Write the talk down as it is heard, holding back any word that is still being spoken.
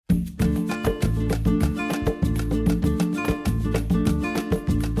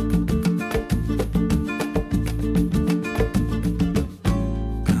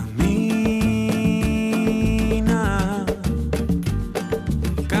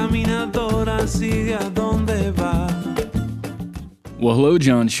sigue a donde va. Well, hello,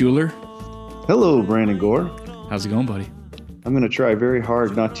 John Schuler. Hello, Brandon Gore. How's it going, buddy? I'm going to try very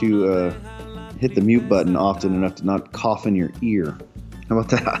hard not to hit the mute button often enough to not cough in your ear. How about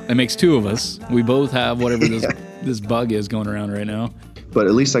that? That makes two of us. We both have whatever this bug is going around right now. But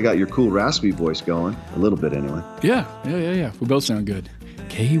at least I got your cool raspy voice going. A little bit, anyway. Yeah. We both sound good.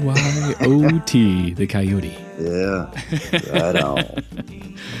 K-Y-O-T, the coyote. Yeah, right on.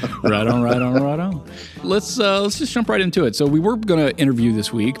 Right on. Let's just jump right into it. So we were going to interview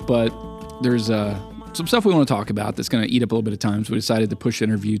this week, but there's some stuff we want to talk about that's going to eat up a little bit of time, so we decided to push the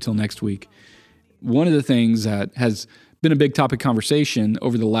interview till next week. One of the things that has been a big topic conversation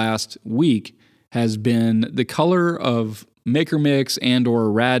over the last week has been the color of Maker Mix and or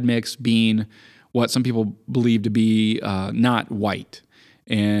Rad Mix being what some people believe to be not white.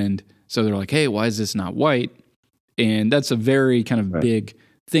 And so they're like, hey, why is this not white? And that's a very kind of big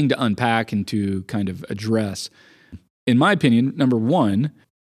thing to unpack and to kind of address. In my opinion, number one,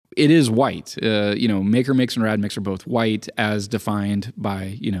 it is white. Maker Mix and Rad Mix are both white as defined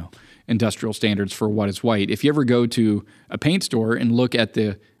by, industrial standards for what is white. If you ever go to a paint store and look at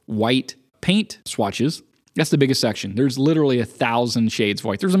the white paint swatches, that's the biggest section. There's literally 1,000 shades of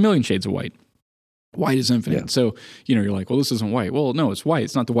white. There's 1,000,000 shades of white. White is infinite. Yeah. So, you're like, well, this isn't white. Well, no, it's white.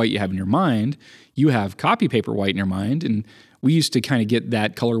 It's not the white you have in your mind. You have copy paper white in your mind. And we used to kind of get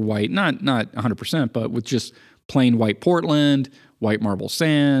that color white, not 100%, but with just plain white Portland, white marble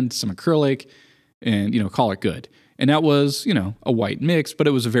sand, some acrylic, and, call it good. And that was, a white mix, but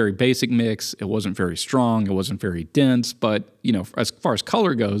it was a very basic mix. It wasn't very strong. It wasn't very dense. But, as far as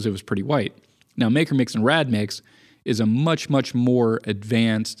color goes, it was pretty white. Now, Maker Mix and Rad Mix is a much, much more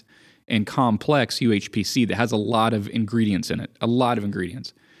advanced and complex UHPC that has a lot of ingredients in it,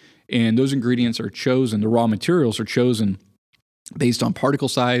 And those ingredients are chosen, the raw materials are chosen based on particle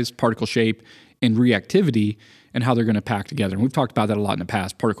size, particle shape, and reactivity, and how they're going to pack together. And we've talked about that a lot in the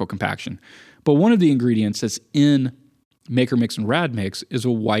past, particle compaction. But one of the ingredients that's in Maker Mix and Rad Mix is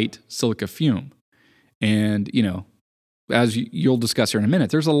a white silica fume. And, as you'll discuss here in a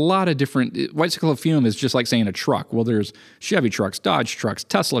minute, there's a lot of different, white silica fume is just like saying a truck. Well, there's Chevy trucks, Dodge trucks,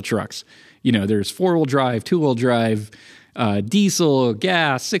 Tesla trucks. There's 4-wheel drive, 2-wheel drive, diesel,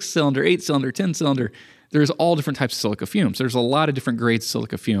 gas, 6-cylinder, 8-cylinder, 10-cylinder. There's all different types of silica fumes. There's a lot of different grades of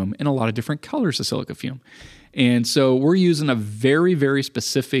silica fume and a lot of different colors of silica fume. And so we're using a very, very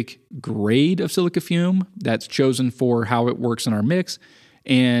specific grade of silica fume that's chosen for how it works in our mix.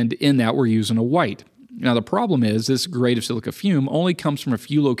 And in that, we're using a white. Now, the problem is this grade of silica fume only comes from a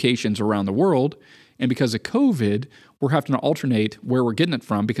few locations around the world. And because of COVID, we're having to alternate where we're getting it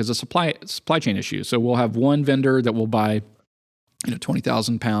from because of supply chain issues. So we'll have one vendor that we'll buy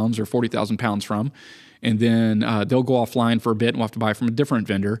 20,000 pounds or 40,000 pounds from. And then they'll go offline for a bit and we'll have to buy from a different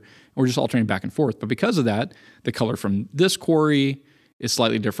vendor. We're just alternating back and forth. But because of that, the color from this quarry is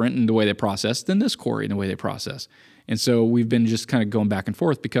slightly different in the way they process than this quarry in the way they process. And so we've been just kind of going back and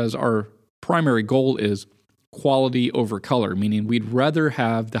forth because our primary goal is quality over color, meaning we'd rather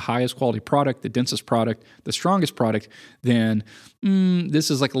have the highest quality product, the densest product, the strongest product than this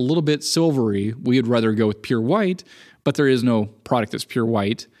is like a little bit silvery. We'd rather go with pure white, but there is no product that's pure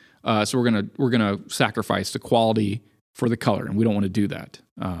white. So we're gonna sacrifice the quality for the color, and we don't want to do that.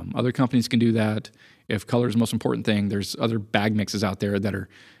 Other companies can do that. If color is the most important thing, there's other bag mixes out there that are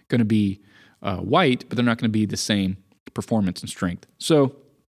going to be white, but they're not going to be the same performance and strength. So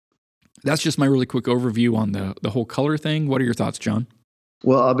that's just my really quick overview on the whole color thing. What are your thoughts, John?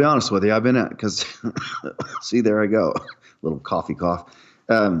 Well, I'll be honest with you. I've been because see, there I go, little coffee cough.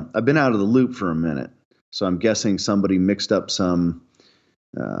 I've been out of the loop for a minute, so I'm guessing somebody mixed up some.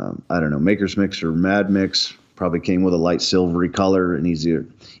 I don't know, Maker's Mix or Mad Mix, probably came with a light silvery color, and he's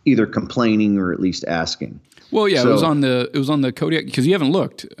either complaining or at least asking. Well, yeah, so, it was on the Kodiak, because you haven't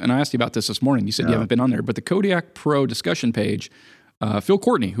looked, and I asked you about this morning. You said you haven't been on there, but the Kodiak Pro discussion page, Phil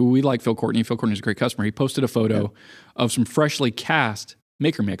Courtney, who we like Phil Courtney's a great customer, he posted a photo of some freshly cast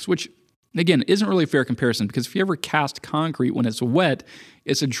Maker Mix, which, again, isn't really a fair comparison, because if you ever cast concrete when it's wet,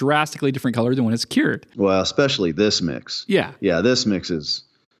 it's a drastically different color than when it's cured. Well, especially this mix. Yeah. Yeah, this mix is,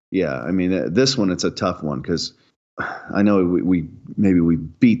 I mean, this one, it's a tough one, because I know we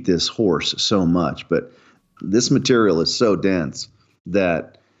beat this horse so much, but this material is so dense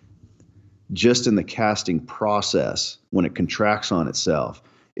that just in the casting process, when it contracts on itself,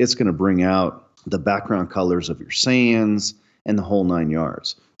 it's going to bring out the background colors of your sands and the whole 9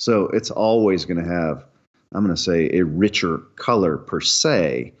 yards. So it's always going to have, I'm going to say, a richer color per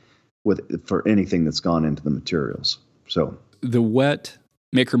se for anything that's gone into the materials. So the wet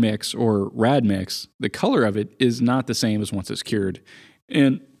Maker Mix or Rad Mix, the color of it is not the same as once it's cured.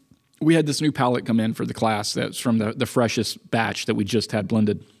 And we had this new pallet come in for the class that's from the freshest batch that we just had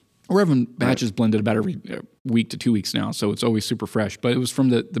blended. We're having batches blended about every week to 2 weeks now, so it's always super fresh. But it was from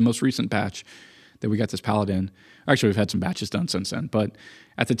the most recent batch that we got this pallet in. Actually, we've had some batches done since then, but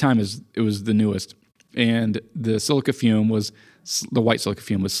at the time it was the newest. And the silica fume the white silica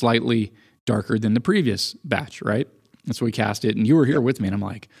fume was slightly darker than the previous batch, right? And so we cast it, and you were here with me, and I'm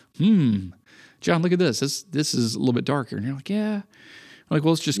like, John, look at this. This is a little bit darker. And you're like, yeah. I'm like,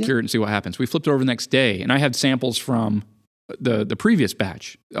 well, let's just cure it and see what happens. We flipped it over the next day, and I had samples from the previous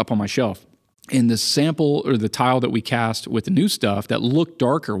batch up on my shelf. And the sample or the tile that we cast with the new stuff that looked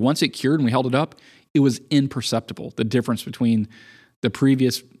darker, once it cured and we held it up, it was imperceptible. The difference between the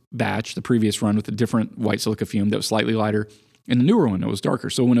previous batch, the previous run with a different white silica fume that was slightly lighter, and the newer one that was darker.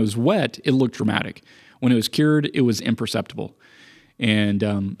 So when it was wet, it looked dramatic. When it was cured, it was imperceptible. And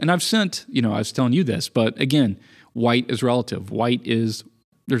I've sent, I was telling you this, but again, white is relative. There's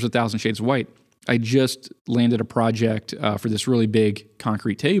 1,000 shades of white. I just landed a project for this really big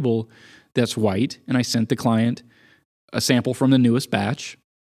concrete table that's white, and I sent the client a sample from the newest batch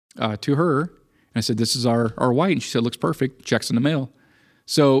to her. And I said, this is our white. And she said, looks perfect, checks in the mail.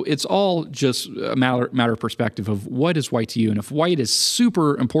 So it's all just a matter of perspective of what is white to you. And if white is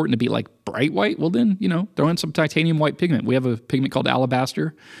super important to be like bright white, well then, throw in some titanium white pigment. We have a pigment called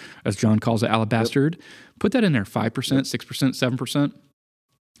alabaster, as John calls it, alabastard. Yep. Put that in there, 5%, 6%, 7%. And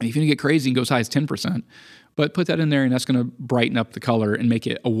if you get crazy and go as high as 10%, but put that in there and that's going to brighten up the color and make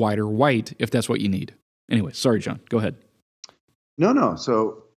it a whiter white if that's what you need. Anyway, sorry, John, go ahead. No.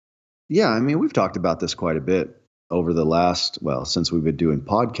 So, yeah, we've talked about this quite a bit over the since we've been doing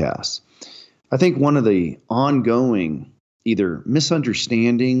podcasts. I think one of the ongoing either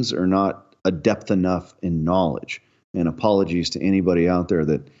misunderstandings or not adept enough in knowledge, and apologies to anybody out there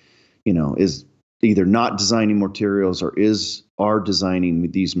that, is either not designing materials or are designing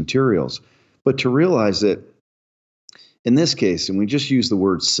these materials, but to realize that in this case, and we just use the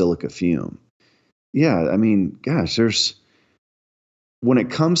word silica fume. Yeah, when it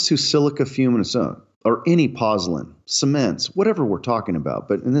comes to silica fume in its own, or any pozzolan, cements, whatever we're talking about,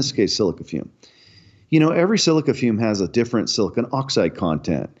 but in this case, silica fume. Every silica fume has a different silicon oxide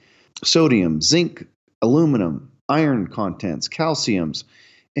content, sodium, zinc, aluminum, iron contents, calciums,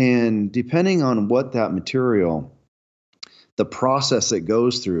 and depending on what that material, the process it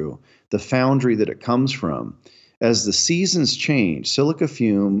goes through, the foundry that it comes from, as the seasons change, silica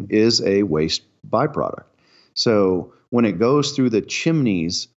fume is a waste byproduct. So when it goes through the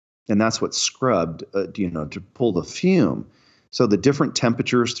chimneys, and that's what's scrubbed, to pull the fume. So the different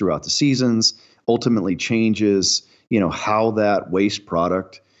temperatures throughout the seasons ultimately changes, how that waste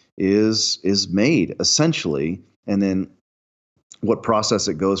product is made essentially, and then what process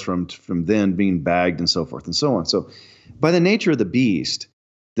it goes from then being bagged and so forth and so on. So by the nature of the beast,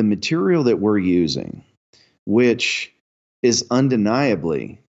 the material that we're using, which is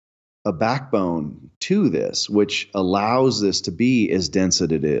undeniably a backbone to this, which allows this to be as dense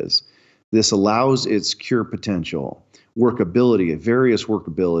as it is. This allows its cure potential, workability, various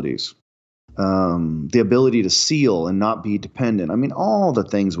workabilities, the ability to seal and not be dependent. All the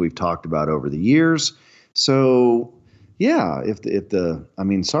things we've talked about over the years. So, yeah, if the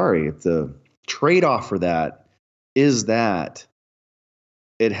trade-off for that is that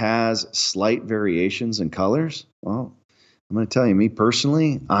it has slight variations in colors, well, I'm going to tell you, me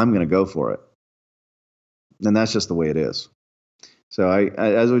personally, I'm going to go for it. And that's just the way it is. So I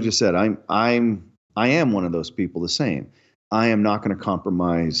as we just said, I am one of those people the same. I am not going to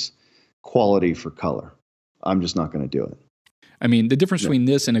compromise quality for color. I'm just not going to do it. The difference between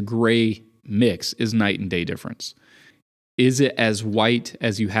this and a gray mix is night and day difference. Is it as white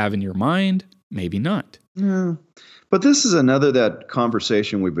as you have in your mind? Maybe not. Yeah. But this is that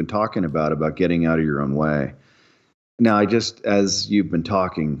conversation we've been talking about getting out of your own way. Now, as you've been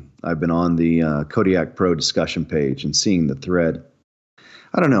talking, I've been on the Kodiak Pro discussion page and seeing the thread.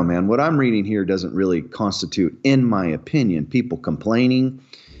 I don't know, man. What I'm reading here doesn't really constitute, in my opinion, people complaining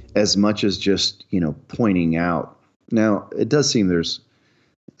as much as just, pointing out. Now, it does seem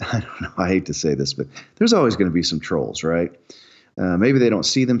I don't know, I hate to say this, but there's always going to be some trolls, right? Maybe they don't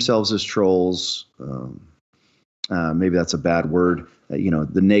see themselves as trolls. Maybe that's a bad word.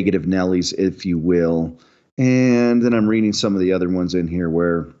 The negative Nellies, if you will. And then I'm reading some of the other ones in here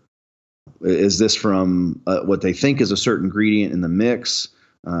where is this from what they think is a certain ingredient in the mix,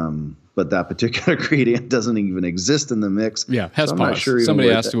 but that particular ingredient doesn't even exist in the mix. Yeah, HESPOS. Sure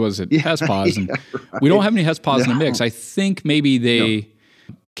somebody asked, was it HESPOS? And right. We don't have any HESPOS in the mix. I think maybe they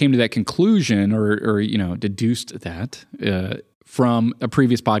came to that conclusion or deduced that from a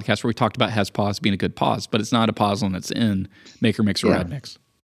previous podcast where we talked about HESPOS being a good pause, but it's not a pozzolan that's in Maker Mix or Rad Mix.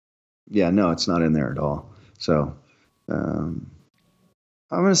 Yeah, no, it's not in there at all. So um,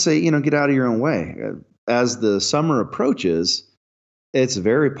 I'm going to say, get out of your own way. As the summer approaches, it's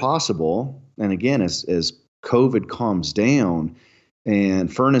very possible. And again, as COVID calms down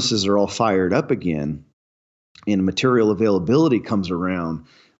and furnaces are all fired up again and material availability comes around,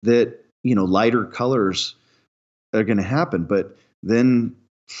 that, lighter colors are going to happen. But then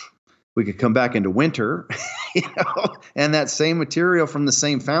we could come back into winter, and that same material from the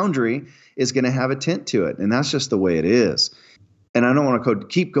same foundry is going to have a tint to it. And that's just the way it is. And I don't want to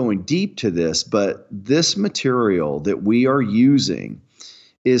keep going deep to this, but this material that we are using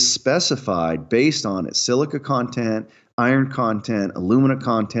is specified based on its silica content, iron content, alumina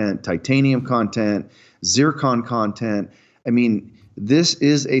content, titanium content, zircon content. I mean, this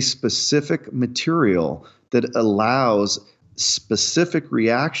is a specific material that allows specific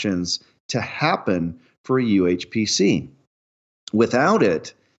reactions to happen for a UHPC. Without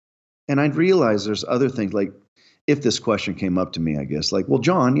it, and I'd realize there's other things, like if this question came up to me, I guess, like, well,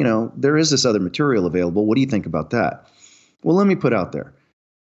 John, there is this other material available. What do you think about that? Well, let me put out there.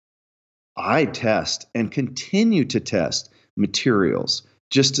 I test and continue to test materials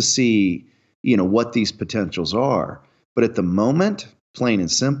just to see, what these potentials are. But at the moment, plain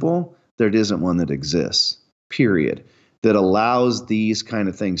and simple, there isn't one that exists, period, that allows these kind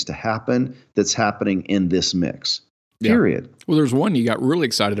of things to happen that's happening in this mix, period. Yeah. Well, there's one you got really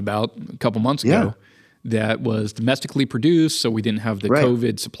excited about a couple months ago that was domestically produced, so we didn't have the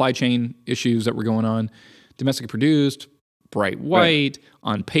COVID supply chain issues that were going on. Domestically produced, bright white,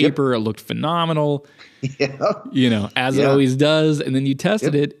 on paper, it looked phenomenal, as it always does. And then you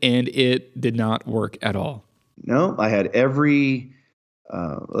tested it, and it did not work at all. No, I had every,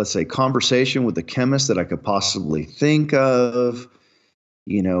 let's say, conversation with the chemist that I could possibly think of.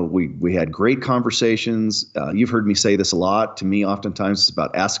 We had great conversations. You've heard me say this a lot. To me, oftentimes, it's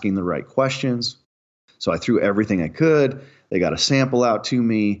about asking the right questions. So I threw everything I could. They got a sample out to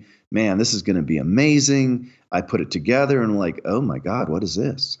me. Man, this is going to be amazing. I put it together and like, oh my God, what is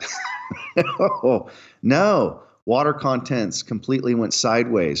this? No, water contents completely went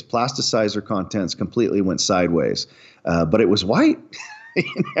sideways. Plasticizer contents completely went sideways. But it was white.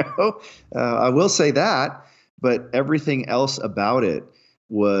 I will say that, but everything else about it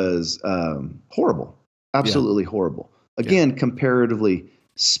was horrible, absolutely horrible. Again, comparatively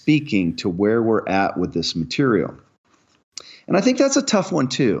speaking to where we're at with this material. And I think that's a tough one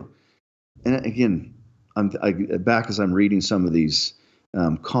too. And again, back as I'm reading some of these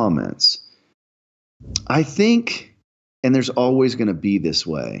comments, I think, and there's always going to be this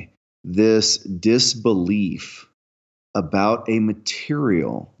way, this disbelief about a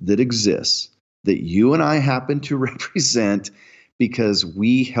material that exists that you and I happen to represent because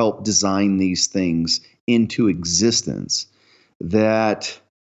we help design these things into existence, that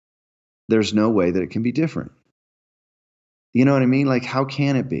there's no way that it can be different. You know what I mean? Like, how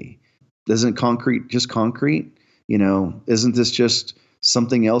can it be? Isn't concrete just concrete? Isn't this just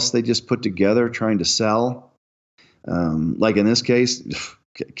something else they just put together trying to sell? Like in this case,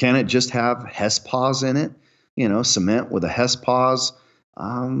 can it just have Hess pause in it? Cement with a Hess pause?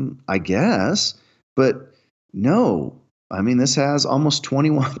 I guess. But no, I mean, this has almost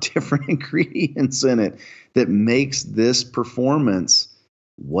 21 different ingredients in it that makes this performance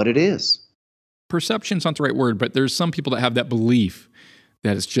what it is. Perception's not the right word, but there's some people that have that belief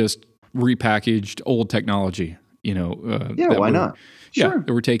that it's just repackaged old technology, why not? Sure.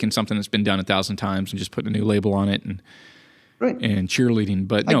 That we're taking something that's been done 1,000 times and just putting a new label on it and cheerleading.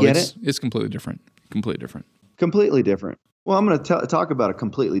 But no, it's completely different. Completely different. Completely different. Well, I'm going to talk about it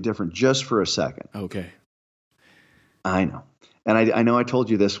completely different just for a second. Okay. I know. And I know I told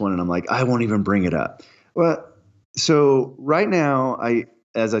you this one, and I'm like, I won't even bring it up. Well, so right now,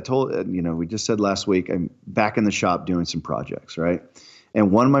 as I told, we just said last week, I'm back in the shop doing some projects, right? And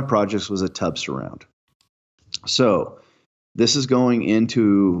one of my projects was a tub surround. So this is going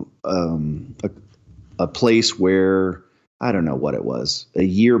into a place where, I don't know what it was, a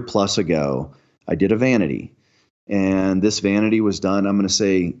year plus ago, I did a vanity. And this vanity was done, I'm going to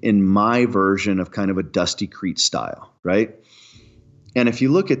say, in my version of kind of a Dusty Crete style, right? And if you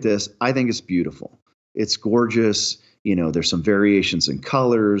look at this, I think it's beautiful. It's gorgeous. There's some variations in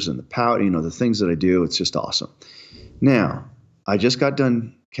colors and the powder, the things that I do. It's just awesome. Now, I just got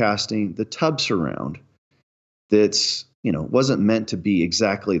done casting the tub surround that's, wasn't meant to be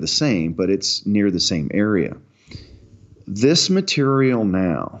exactly the same, but it's near the same area. This material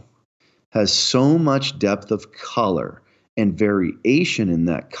now has so much depth of color and variation in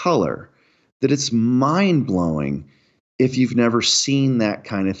that color that it's mind-blowing if you've never seen that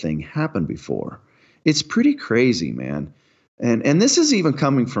kind of thing happen before. It's pretty crazy, man. And this is even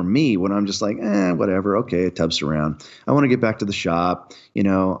coming from me when I'm just like, whatever. Okay, a tub's around. I want to get back to the shop. I'm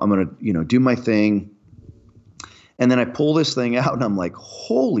going to, do my thing. And then I pull this thing out and I'm like,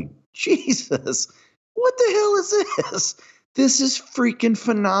 holy Jesus, what the hell is this? This is freaking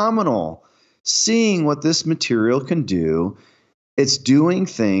phenomenal. Seeing what this material can do. It's doing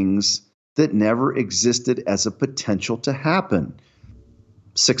things that never existed as a potential to happen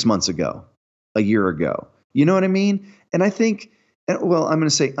 6 months ago, a year ago. You know what I mean? And I think, well, I'm going to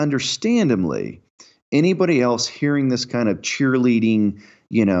say understandably, anybody else hearing this kind of cheerleading,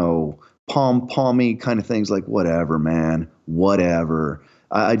 palmy kind of things like, whatever, man, whatever.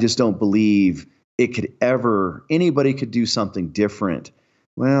 I just don't believe anybody could do something different.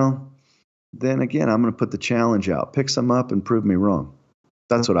 Well, then again, I'm going to put the challenge out. Pick some up and prove me wrong.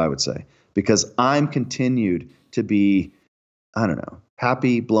 That's what I would say. Because I'm continued to be,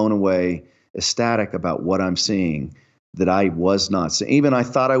 happy, blown away, ecstatic about what I'm seeing that I was not seeing. Even I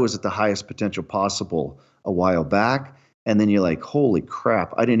thought I was at the highest potential possible a while back. And then you're like, holy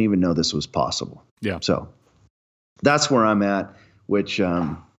crap, I didn't even know this was possible. Yeah. So that's where I'm at, which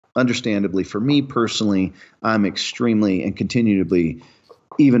understandably for me personally, I'm extremely and continue to be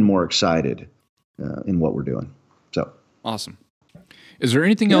even more excited in what we're doing. So awesome. Is there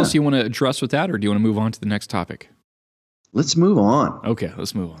anything else you want to address with that, or do you want to move on to the next topic? Let's move on. Okay,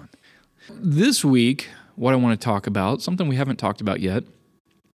 let's move on. This week, what I want to talk about, something we haven't talked about yet,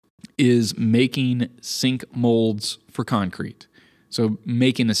 is making sink molds for concrete. So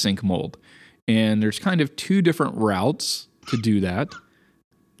making a sink mold. And there's kind of two different routes to do that.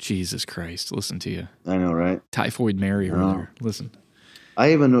 Jesus Christ, listen to you. I know, right? Typhoid Mary over there. Listen.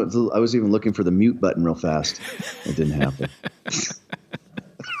 I was even looking for the mute button real fast. It didn't happen.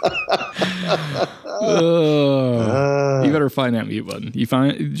 You better find that mute button. Did you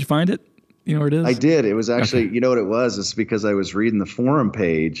find it? You know where it is? I did. It was actually, You know what it was? It's because I was reading the forum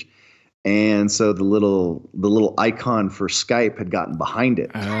page, and so the little icon for Skype had gotten behind it.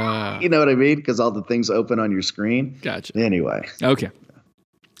 You know what I mean? Because all the things open on your screen. Gotcha. Anyway. Okay.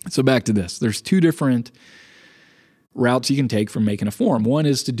 So back to this. There's two different routes you can take from making a form. One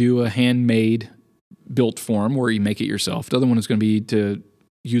is to do a handmade built form where you make it yourself. The other one is going to be to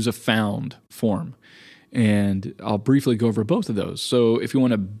use a found form. And I'll briefly go over both of those. So if you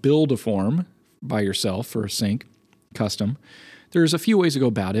want to build a form by yourself for a sink, custom, there's a few ways to go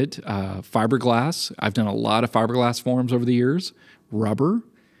about it. Fiberglass. I've done a lot of fiberglass forms over the years. Rubber.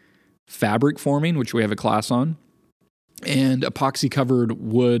 Fabric forming, which we have a class on. And epoxy-covered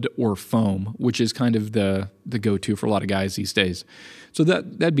wood or foam, which is kind of the go-to for a lot of guys these days. So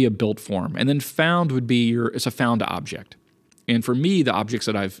that'd be a built form. And then found would be it's a found object. And for me, the objects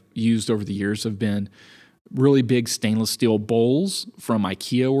that I've used over the years have been really big stainless steel bowls from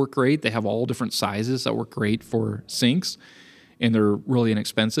IKEA work great. They have all different sizes that work great for sinks, and they're really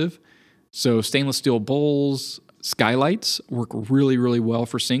inexpensive. So stainless steel bowls, skylights work really, really well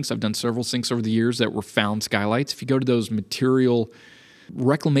for sinks. I've done several sinks over the years that were found skylights. If you go to those material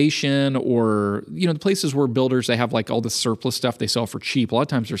reclamation or, the places where builders, they have like all the surplus stuff they sell for cheap. A lot of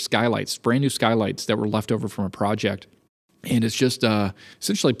times they're skylights, brand new skylights that were left over from a project. And it's just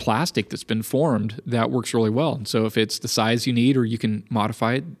essentially plastic that's been formed that works really well. And so if it's the size you need or you can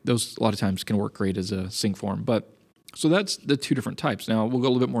modify it, those a lot of times can work great as a sink form. So that's the two different types. Now we'll go a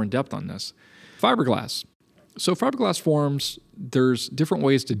little bit more in depth on this. Fiberglass. So fiberglass forms, there's different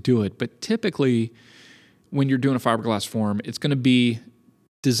ways to do it, but typically when you're doing a fiberglass form, it's going to be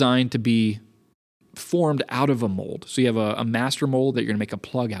designed to be formed out of a mold. So you have a master mold that you're going to make a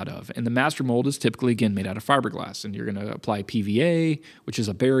plug out of. And the master mold is typically, again, made out of fiberglass. And you're going to apply PVA, which is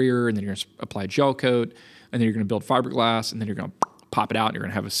a barrier, and then you're going to apply gel coat, and then you're going to build fiberglass, and then you're going to pop it out, and you're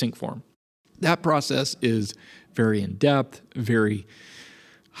going to have a sink form. That process is very in-depth, very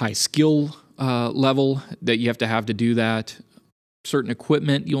high skill level that you have to do that. Certain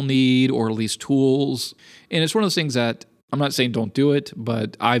equipment you'll need, or at least tools. And it's one of those things that I'm not saying don't do it,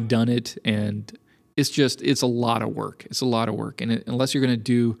 but I've done it, and it's a lot of work. It's a lot of work. And unless you're going to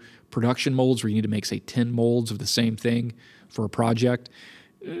do production molds where you need to make, say, 10 molds of the same thing for a project,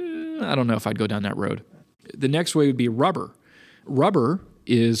 I don't know if I'd go down that road. The next way would be rubber. Rubber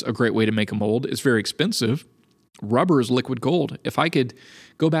is a great way to make a mold. It's very expensive. Rubber is liquid gold. If I could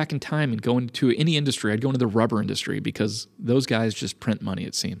go back in time and go into any industry, I'd go into the rubber industry because those guys just print money,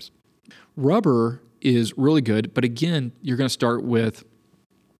 it seems. Rubber is really good, but again, you're going to start with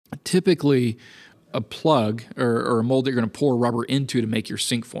typically a plug or a mold that you're going to pour rubber into to make your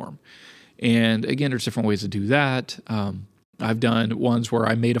sink form. And again, there's different ways to do that. I've done ones where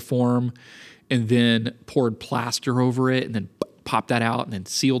I made a form and then poured plaster over it and then popped that out and then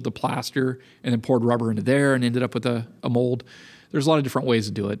sealed the plaster and then poured rubber into there and ended up with a mold. There's a lot of different ways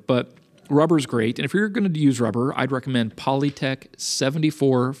to do it, but rubber is great. And if you're going to use rubber, I'd recommend Polytech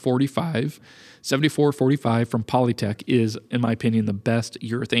 7445. 7445 from Polytech is, in my opinion, the best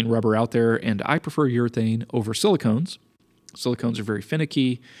urethane rubber out there, and I prefer urethane over silicones. Silicones are very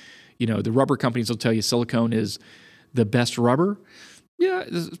finicky. The rubber companies will tell you silicone is the best rubber. Yeah,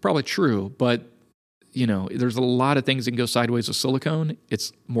 this is probably true, but there's a lot of things that can go sideways with silicone.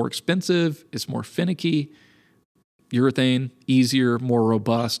 It's more expensive, it's more finicky. Urethane, easier, more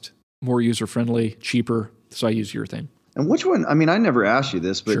robust, more user-friendly, cheaper, so I use urethane. And which one, I never asked you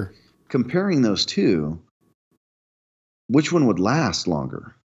this, but Sure. Comparing those two, which one would last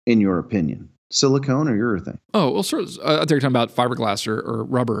longer, in your opinion? Silicone or urethane? Oh, well, sort of, I think you're talking about fiberglass or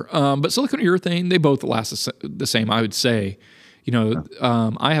rubber. But silicone and urethane, they both last the same, I would say.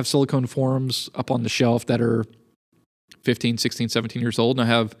 I have silicone forms up on the shelf that are 15, 16, 17 years old, and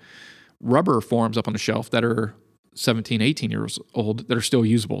I have rubber forms up on the shelf that are 17, 18 years old that are still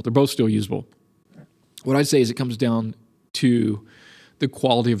usable. They're both still usable. What I'd say is it comes down to the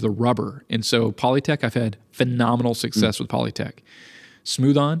quality of the rubber. And so Polytech, I've had phenomenal success with Polytech.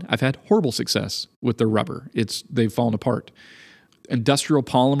 Smooth On, I've had horrible success with their rubber. They've fallen apart. Industrial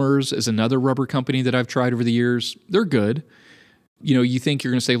Polymers is another rubber company that I've tried over the years. They're good. You think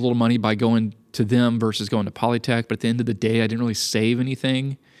you're going to save a little money by going to them versus going to Polytech, but at the end of the day, I didn't really save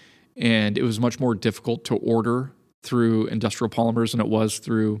anything. And it was much more difficult to order through Industrial Polymers than it was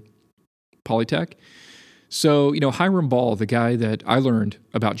through Polytech. So, Hiram Ball, the guy that I learned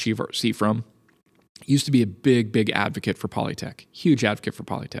about GVRC from, used to be a big, big advocate for Polytech, huge advocate for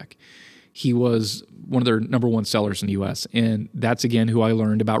Polytech. He was one of their number one sellers in the U.S., and that's, again, who I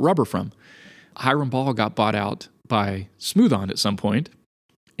learned about rubber from. Hiram Ball got bought out by Smooth On at some point,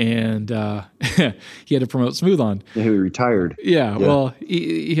 and he had to promote Smooth On. Yeah, he retired. Yeah. Well,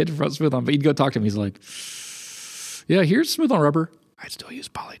 he had to promote Smooth On, but he'd go talk to him. He's like, yeah, here's Smooth On rubber. I'd still use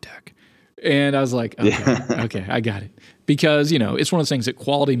Polytech. And I was like, okay, I got it. Because, it's one of those things that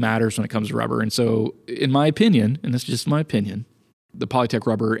quality matters when it comes to rubber. And so, in my opinion, and this is just my opinion, the Polytech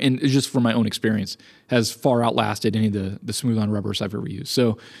rubber, and it's just from my own experience, has far outlasted any of the Smooth On rubbers I've ever used.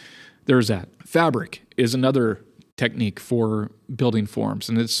 So there's that. Fabric is another technique for building forms.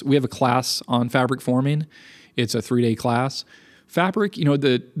 And we have a class on fabric forming. It's a 3-day class. Fabric,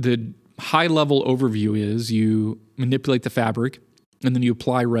 the high-level overview is you manipulate the fabric, and then you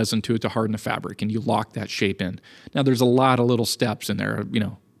apply resin to it to harden the fabric, and you lock that shape in. Now, there's a lot of little steps in there,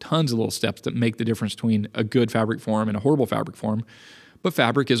 tons of little steps that make the difference between a good fabric form and a horrible fabric form. But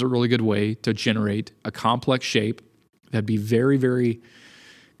fabric is a really good way to generate a complex shape that'd be very, very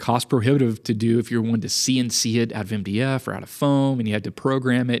cost prohibitive to do if you're wanting to CNC it out of MDF or out of foam, and you had to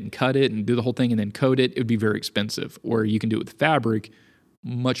program it and cut it and do the whole thing and then coat it. It would be very expensive. Or you can do it with fabric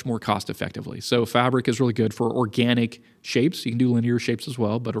much more cost effectively. So fabric is really good for organic shapes. You can do linear shapes as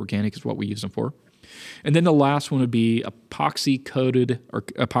well, but organic is what we use them for. And then the last one would be epoxy coated or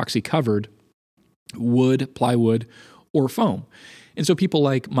epoxy covered wood, plywood, or foam. And so people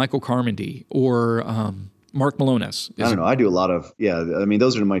like Michael Carmody or Mark Malonis. I don't know. I do a lot of,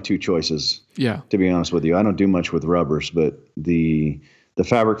 those are my two choices. Yeah. To be honest with you, I don't do much with rubbers, but the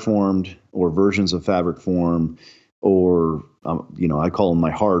fabric formed or versions of fabric formed, or, I call them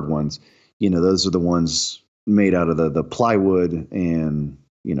my hard ones. Those are the ones made out of the plywood and,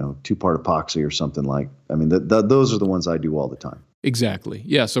 2-part epoxy or something like. Those are the ones I do all the time. Exactly.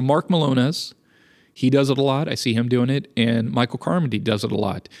 Yeah. So Mark Malonis, he does it a lot. I see him doing it. And Michael Carmody does it a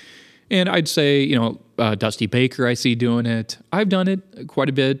lot. And I'd say, Dusty Baker, I see doing it. I've done it quite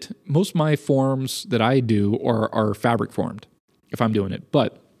a bit. Most of my forms that I do are fabric formed if I'm doing it.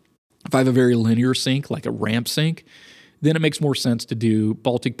 But if I have a very linear sink, like a ramp sink, then it makes more sense to do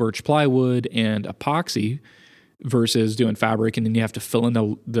Baltic birch plywood and epoxy versus doing fabric. And then you have to fill in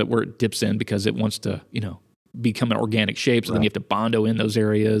the where it dips in because it wants to, become an organic shape. So then you have to Bondo in those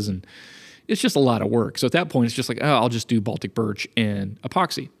areas. And it's just a lot of work. So at that point, it's just like, I'll just do Baltic birch and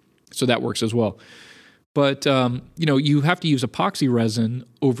epoxy. So that works as well. But, you have to use epoxy resin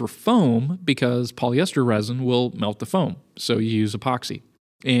over foam because polyester resin will melt the foam. So you use epoxy.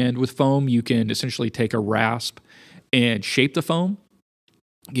 And with foam, you can essentially take a rasp and shape the foam,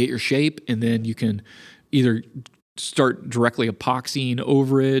 get your shape, and then you can either start directly epoxying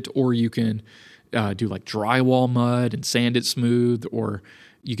over it, or you can do like drywall mud and sand it smooth, or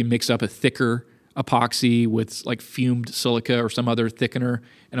you can mix up a thicker epoxy with like fumed silica or some other thickener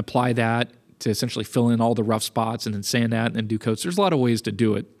and apply that to essentially fill in all the rough spots and then sand that and then do coats. There's a lot of ways to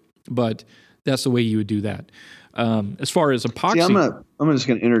do it, but that's the way you would do that. As far as epoxy, See, I'm just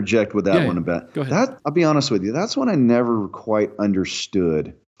gonna interject with that one a bit. Go ahead. That I'll be honest with you, that's one I never quite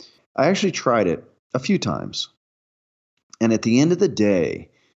understood. I actually tried it a few times, and at the end of the day,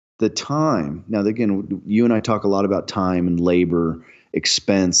 the time. Now, again, you and I talk a lot about time and labor,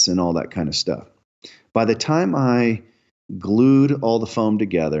 expense, and all that kind of stuff. By the time I glued all the foam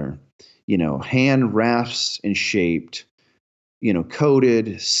together, hand rasped and shaped,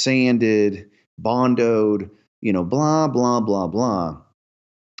 coated, sanded, bondoed, blah, blah, blah, blah,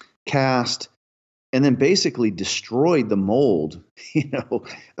 cast, and then basically destroyed the mold,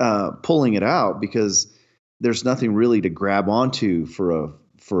 pulling it out because there's nothing really to grab onto for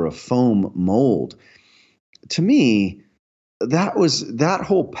a foam mold. To me, that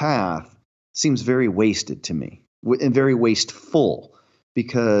whole path seems very wasted to me and very wasteful,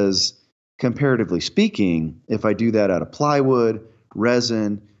 because comparatively speaking, if I do that out of plywood,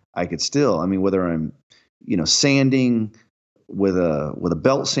 resin, I could still, whether I'm, sanding with a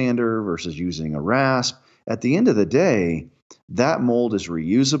belt sander versus using a rasp, at the end of the day, that mold is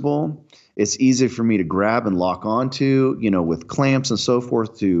reusable. It's easy for me to grab and lock onto, with clamps and so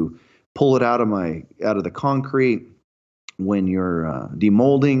forth, to pull it out of the concrete when you're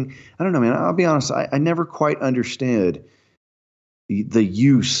demolding. I don't know, man. I'll be honest. I never quite understood the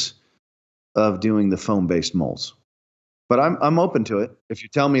use of doing the foam-based molds. But I'm open to it. If you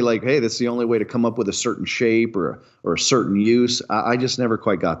tell me like, hey, that's the only way to come up with a certain shape or a certain use, I just never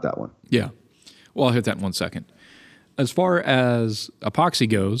quite got that one. Yeah. Well, I'll hit that in 1 second. As far as epoxy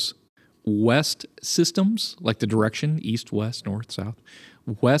goes, West Systems, like the direction, east, west, north, south,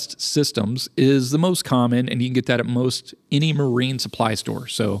 West Systems is the most common, and you can get that at most any marine supply store.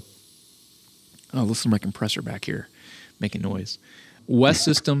 So, listen to my compressor back here making noise. West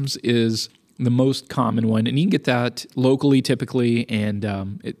Systems is the most common one, and you can get that locally typically, and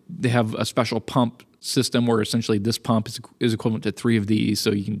they have a special pump system where essentially this pump is equivalent to 3 of these.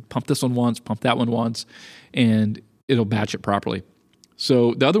 So you can pump this one once, pump that one once, and it'll batch it properly.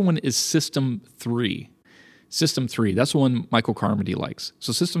 So the other one is System 3. System 3, that's the one Michael Carmody likes.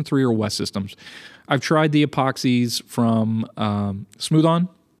 So System 3 or West Systems. I've tried the epoxies from Smooth On.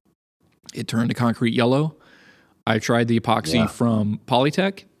 It turned to concrete yellow. I tried the epoxy from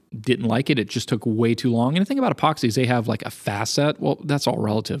Polytech. Didn't like it. It just took way too long. And the thing about epoxies, they have like a fast set. Well, that's all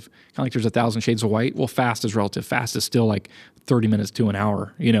relative. Kind of like there's 1,000 shades of white. Well, fast is relative. Fast is still like 30 minutes to an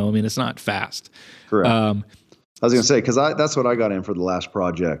hour. It's not fast. Correct. I was going to say, because that's what I got in for the last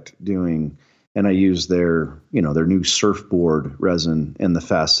project doing, and I used their new surfboard resin in the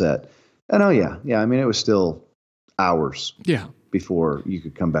fast set. And it was still hours. Yeah. Before you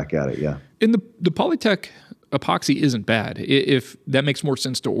could come back at it. Yeah. And the Polytech epoxy isn't bad. If that makes more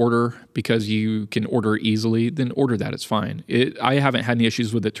sense to order because you can order easily, then order that. It's fine. I haven't had any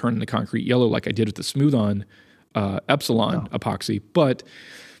issues with it turning to concrete yellow like I did with the Smooth On Epsilon epoxy. But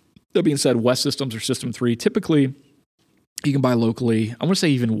that being said, West Systems or System 3, typically you can buy locally. I want to say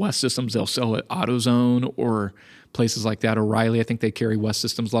even West Systems, they'll sell at AutoZone or places like that. O'Reilly, I think they carry West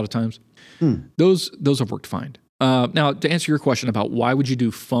Systems a lot of times. Those have worked fine. Now, to answer your question about why would you do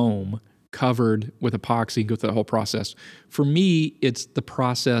foam covered with epoxy and go through the whole process, for me, it's the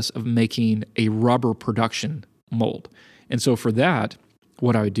process of making a rubber production mold. And so for that,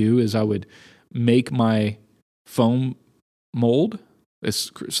 what I would do is I would make my foam mold,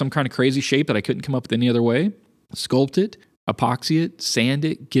 some kind of crazy shape that I couldn't come up with any other way, sculpt it, epoxy it, sand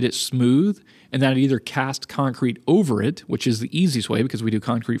it, get it smooth, and then I'd either cast concrete over it, which is the easiest way because we do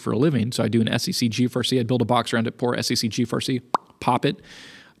concrete for a living. So I do an SEC G4C, I'd build a box around it, pour SEC G4C, pop it.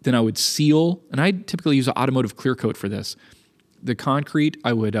 Then I would seal, and I typically use an automotive clear coat for this. The concrete,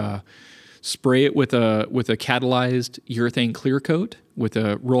 I would spray it with a catalyzed urethane clear coat with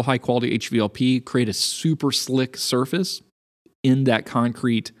a real high quality HVLP, create a super slick surface in that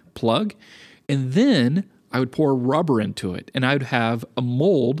concrete plug, and then I would pour rubber into it, and I would have a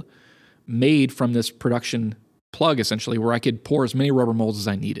mold made from this production plug essentially where I could pour as many rubber molds as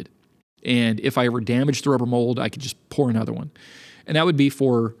I needed. And if I ever damaged the rubber mold, I could just pour another one. And that would be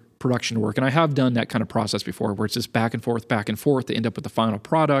for production work. And I have done that kind of process before where it's just back and forth to end up with the final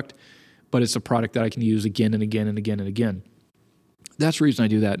product, but it's a product that I can use again and again and again and again. That's the reason I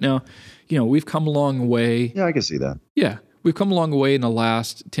do that. Now, we've come a long way. Yeah, I can see that. Yeah, we've come a long way in the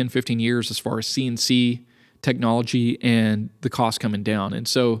last 10, 15 years as far as CNC technology and the cost coming down. And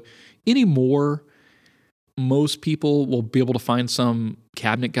so anymore, most people will be able to find some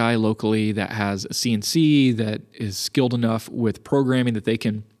cabinet guy locally that has a CNC that is skilled enough with programming that they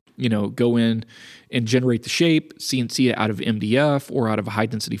can, go in and generate the shape, CNC it out of MDF or out of a high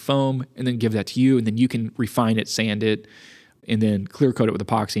density foam, and then give that to you. And then you can refine it, sand it, and then clear coat it with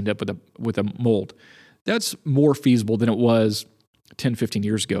epoxy and end up with a mold. That's more feasible than it was 10, 15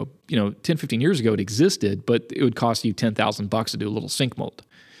 years ago. 10, 15 years ago it existed, but it would cost you $10,000 to do a little sink mold.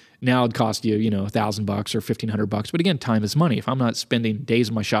 Now it'd cost you, $1,000 or $1,500. But again, time is money. If I'm not spending days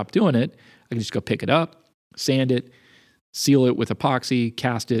in my shop doing it, I can just go pick it up, sand it, seal it with epoxy,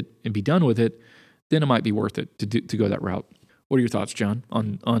 cast it, and be done with it. Then it might be worth it to go that route. What are your thoughts, John,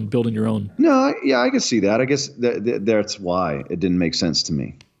 on building your own? No, I can see that. I guess that's why it didn't make sense to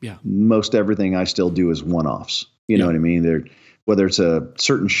me. Yeah. Most everything I still do is one-offs. You know what I mean? Whether it's a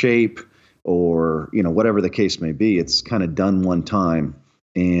certain shape or, whatever the case may be, it's kind of done one time.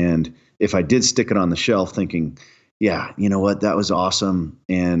 And if I did stick it on the shelf thinking, yeah, you know what, that was awesome,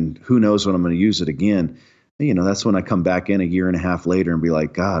 and who knows when I'm going to use it again, that's when I come back in a year and a half later and be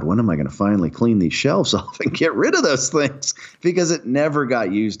like, God, when am I going to finally clean these shelves off and get rid of those things? Because it never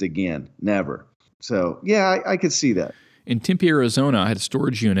got used again. Never. So, yeah, I could see that. In Tempe, Arizona, I had a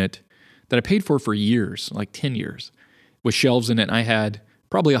storage unit that I paid for years, like 10 years, with shelves in it. And I had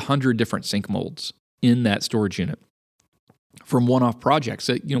probably 100 different sink molds in that storage unit from one-off projects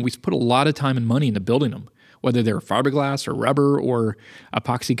that, we put a lot of time and money into building them, whether they're fiberglass or rubber or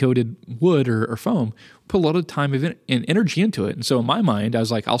epoxy-coated wood or foam. Put a lot of time and energy into it. And so in my mind, I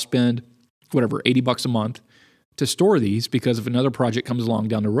was like, I'll spend $80 a month to store these, because if another project comes along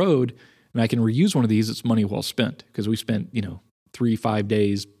down the road and I can reuse one of these, it's money well spent, because we spent, 3-5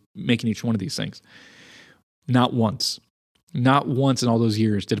 days making each one of these things. Not once in all those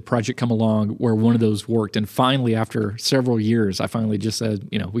years did a project come along where one of those worked. And finally, after several years, I finally just said,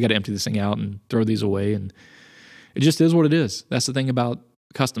 we got to empty this thing out and throw these away. And it just is what it is. That's the thing about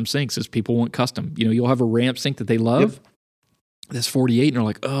custom sinks, is people want custom. You'll have a ramp sink that they love. Yep. That's 48, and they're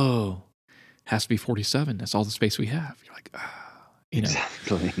like, oh, has to be 47. That's all the space we have. You're like,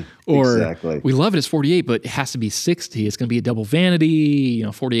 Exactly. Or exactly. We love it, it's 48, but it has to be 60. It's going to be a double vanity.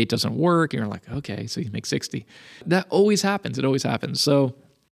 48 doesn't work. And you're like, okay, so you make 60. That always happens. It always happens. So,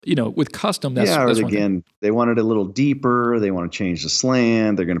 with custom, that's again, they want it a little deeper. They want to change the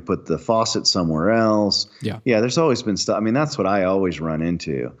slant. They're going to put the faucet somewhere else. Yeah. There's always been stuff. I mean, that's what I always run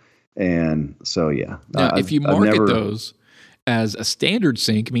into. And so, yeah. Now, if you market those as a standard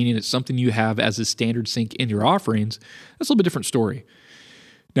sink, meaning it's something you have as a standard sink in your offerings, that's a little bit different story.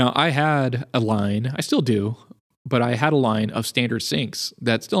 Now, I had a line, I still do, but I had a line of standard sinks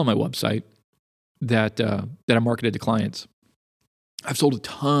that's still on my website that I marketed to clients. I've sold a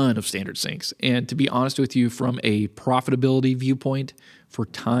ton of standard sinks. And to be honest with you, from a profitability viewpoint for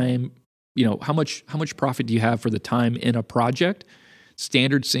time, how much profit do you have for the time in a project?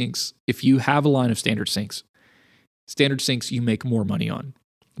 Standard sinks, if you have a line of standard sinks you make more money on,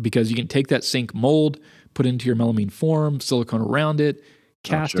 because you can take that sink mold, put it into your melamine form, silicone around it,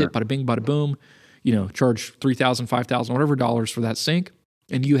 cast it, bada bing, bada boom, charge $3,000, $5,000, whatever dollars for that sink,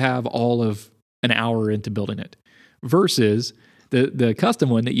 and you have all of an hour into building it, versus the custom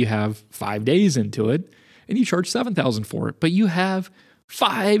one that you have 5 days into it and you charge $7,000 for it, but you have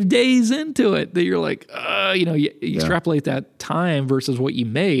 5 days into it that you're like, you extrapolate that time versus what you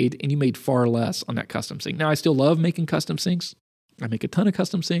made, and you made far less on that custom sink. Now, I still love making custom sinks. I make a ton of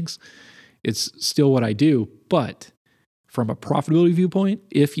custom sinks. It's still what I do. But from a profitability viewpoint,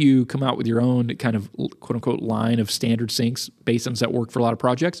 if you come out with your own kind of quote unquote line of standard sinks, basins that work for a lot of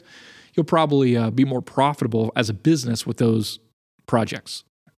projects, you'll probably be more profitable as a business with those projects.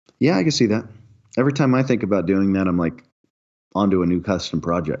 Yeah, I can see that. Every time I think about doing that, I'm like, onto a new custom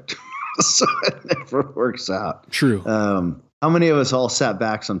project. So it never works out. True. How many of us all sat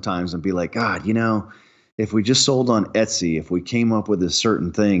back sometimes and be like, God, if we just sold on Etsy, if we came up with a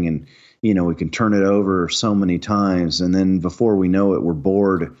certain thing and, we can turn it over so many times, and then before we know it, we're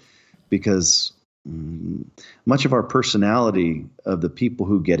bored, because much of our personality of the people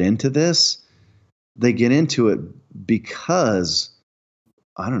who get into this, they get into it because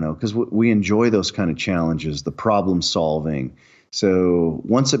we enjoy those kind of challenges, the problem solving. So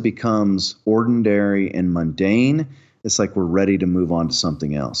once it becomes ordinary and mundane, it's like we're ready to move on to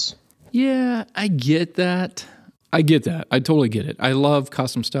something else. Yeah, I get that. I totally get it. I love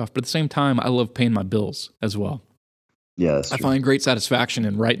custom stuff, but at the same time, I love paying my bills as well. Yeah, that's true. I find great satisfaction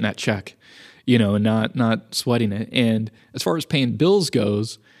in writing that check, and not sweating it. And as far as paying bills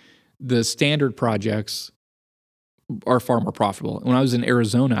goes, the standard projects are far more profitable. When I was in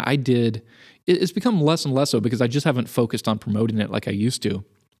Arizona, it's become less and less so, because I just haven't focused on promoting it like I used to.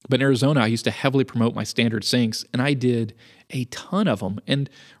 But in Arizona, I used to heavily promote my standard sinks, and I did a ton of them. And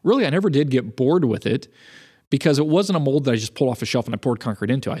really, I never did get bored with it, because it wasn't a mold that I just pulled off a shelf and I poured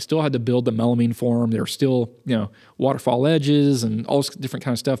concrete into. I still had to build the melamine form. There were still, waterfall edges and all this different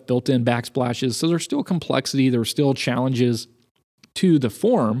kind of stuff, built-in backsplashes. So there's still complexity. There were still challenges to the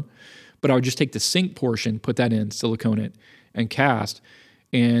form, But I would just take the sink portion, put that in, silicone it, and cast,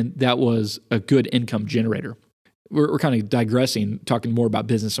 and that was a good income generator. We're kind of digressing, talking more about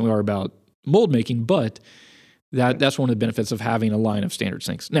business than we are about mold making, but that's one of the benefits of having a line of standard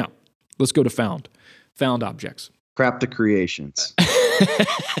sinks. Now, let's go to found objects. Crap to creations.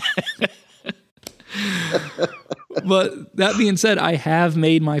 But that being said, I have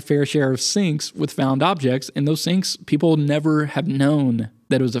made my fair share of sinks with found objects, and those sinks, people never have known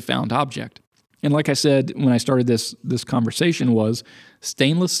that it was a found object. And like I said, when I started this conversation was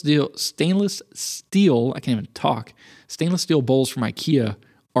stainless steel, I can't even talk. Stainless steel bowls from IKEA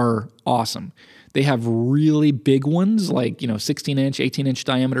are awesome. They have really big ones, like, 16-inch, 18-inch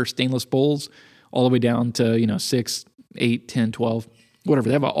diameter stainless bowls, all the way down to, 6, 8, 10, 12, whatever.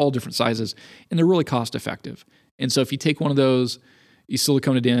 They have all different sizes, and they're really cost effective. And so if you take one of those, you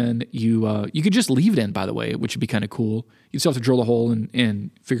silicone it in, you could just leave it in, by the way, which would be kind of cool. You still have to drill a hole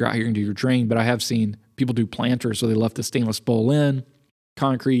and figure out how you're going to do your drain, but I have seen people do planters, so they left the stainless bowl in,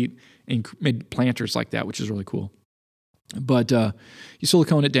 concrete, and made planters like that, which is really cool. But you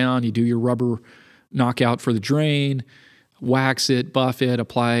silicone it down, you do your rubber knockout for the drain, wax it, buff it,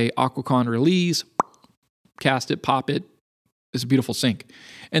 apply Aquacon release, cast it, pop it. It's a beautiful sink.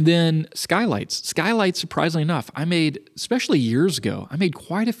 And then skylights. Skylights, surprisingly enough, especially years ago, I made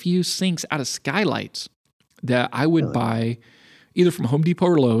quite a few sinks out of skylights that I would buy either from Home Depot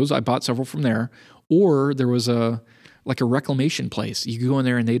or Lowe's. I bought several from there. Or there was a reclamation place. You could go in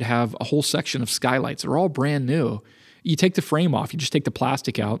there and they'd have a whole section of skylights. They're all brand new. You take the frame off. You just take the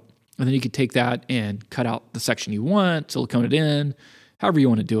plastic out. And then you could take that and cut out the section you want, silicone it in, however you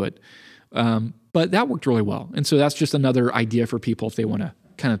want to do it. But that worked really well. And so that's just another idea for people if they want to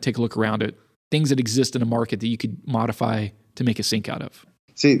kind of take a look around at things that exist in a market that you could modify to make a sink out of.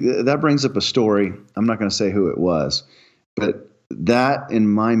 See, that brings up a story. I'm not going to say who it was, but that in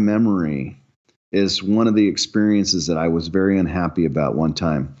my memory is one of the experiences that I was very unhappy about one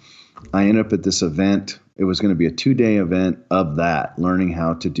time. I ended up at this event. It was going to be a 2-day event of that, learning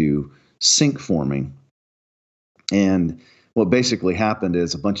how to do sink forming. And what basically happened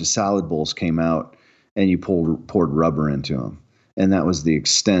is a bunch of salad bowls came out and you poured rubber into them. And that was the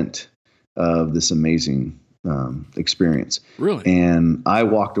extent of this amazing experience. Really? And I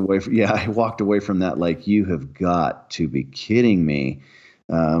walked away from that like, you have got to be kidding me.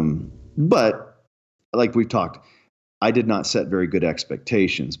 But like we've talked, I did not set very good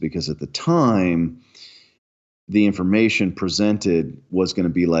expectations because at the time, the information presented was going to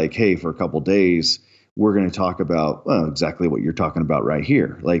be like, hey, for a couple of days, we're going to talk about exactly what you're talking about right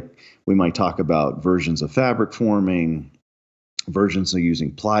here. Like we might talk about versions of fabric forming, versions of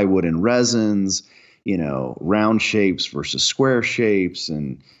using plywood and resins, round shapes versus square shapes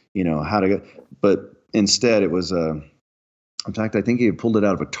and, how to go. But instead it was in fact, I think he had pulled it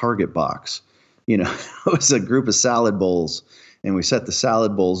out of a Target box. It was a group of salad bowls and we set the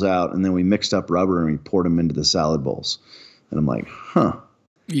salad bowls out and then we mixed up rubber and we poured them into the salad bowls. And I'm like, huh.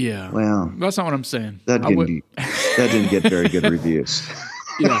 Yeah. Well, that's not what I'm saying. That didn't get very good reviews.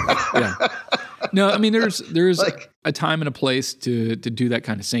 Yeah. No, I mean, there's like a time and a place to do that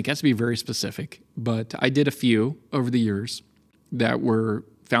kind of sink. It has to be very specific. But I did a few over the years that were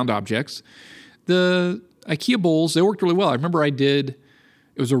found objects. The IKEA bowls, they worked really well. I remember it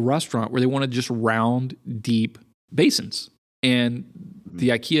was a restaurant where they wanted just round, deep basins. And the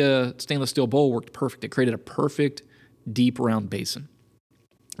IKEA stainless steel bowl worked perfect. It created a perfect, deep, round basin.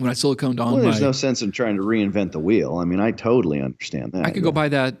 When I siliconed on there's no sense in trying to reinvent the wheel. I mean, I totally understand that. I could go buy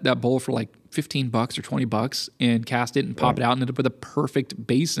that bowl for like $15 or $20 and cast it and pop it out and end up with a perfect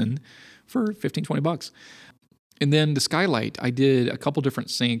basin for $15, $20. And then the skylight, I did a couple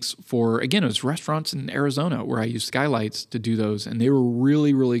different sinks for, again, it was restaurants in Arizona where I used skylights to do those. And they were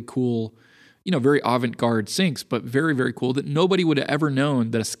really, really cool, very avant-garde sinks, but very, very cool that nobody would have ever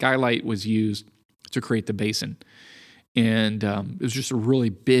known that a skylight was used to create the basin. And it was just a really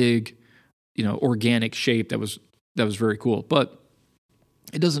big, organic shape that was very cool. But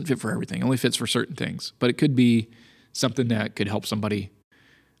it doesn't fit for everything. It only fits for certain things. But it could be something that could help somebody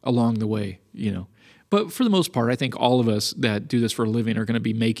along the way, But for the most part, I think all of us that do this for a living are going to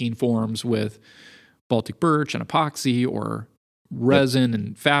be making forms with Baltic birch and epoxy or resin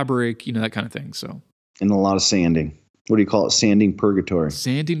and fabric, that kind of thing. So, and a lot of sanding. What do you call it? Sanding purgatory.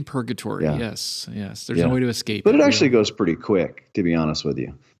 Sanding purgatory. Yeah. Yes. There's no way to escape. But it actually goes pretty quick, to be honest with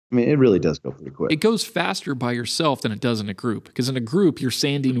you. I mean, it really does go pretty quick. It goes faster by yourself than it does in a group. Because in a group, you're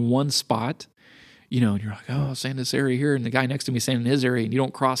sanding one spot, and you're like, oh, I'll sand this area here. And the guy next to me sanding his area, and you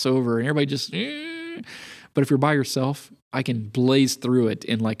don't cross over. And everybody just, But if you're by yourself, I can blaze through it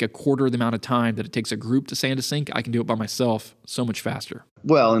in like a quarter of the amount of time that it takes a group to sand a sink. I can do it by myself so much faster.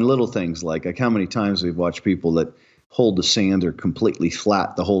 Well, and little things like how many times we've watched people that hold the sander completely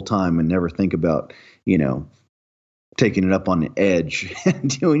flat the whole time and never think about, taking it up on the edge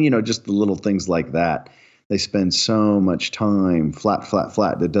and doing, just the little things like that. They spend so much time flat,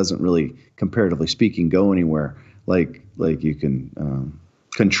 that doesn't really, comparatively speaking, go anywhere. Like you can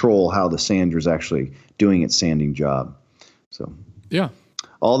control how the sander is actually doing its sanding job. So yeah,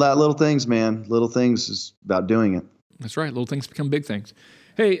 all that little things, man. Little things is about doing it. That's right. Little things become big things.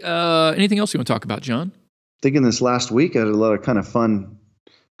 Hey, anything else you want to talk about, John? Thinking this last week, I had a lot of kind of fun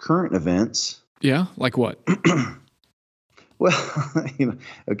current events. Yeah, like what? Well,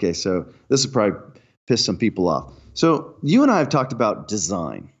 okay, so this will probably piss some people off. So you and I have talked about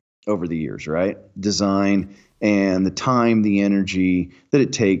design over the years, right? Design and the time, the energy that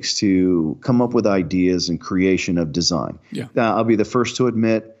it takes to come up with ideas and creation of design. Yeah. Now, I'll be the first to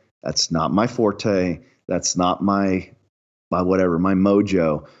admit that's not my forte. That's not my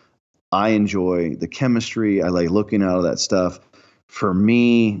mojo. I enjoy the chemistry. I like looking at all that stuff. For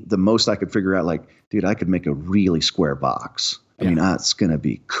me, the most I could figure out, like, dude, I could make a really square box. I mean, that's going to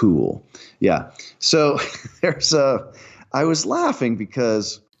be cool. Yeah. So I was laughing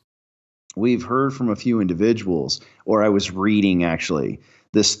because we've heard from a few individuals, or I was reading actually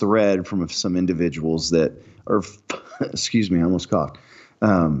this thread from some individuals that are, excuse me, I almost coughed,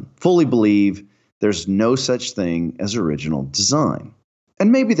 fully believe there's no such thing as original design.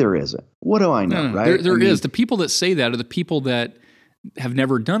 And maybe there isn't. What do I know, right? There is. The people that say that are the people that have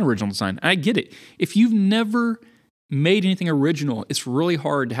never done original design. I get it. If you've never made anything original, it's really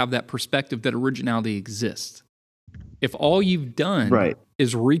hard to have that perspective that originality exists. If all you've done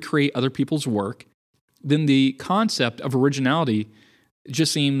is recreate other people's work, then the concept of originality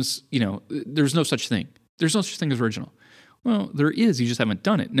just seems, there's no such thing. There's no such thing as original. Well, there is. You just haven't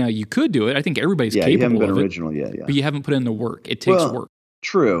done it. Now, you could do it. I think everybody's capable of it. You haven't been original yet. Yeah. But you haven't put in the work. It takes work.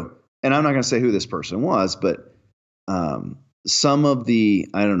 True. And I'm not going to say who this person was, but some of the,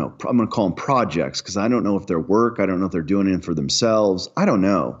 I don't know, I'm going to call them projects because I don't know if they're work. I don't know if they're doing it for themselves. I don't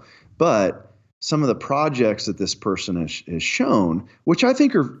know. But some of the projects that this person has shown, which I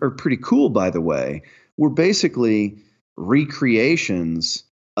think are pretty cool, by the way, were basically recreations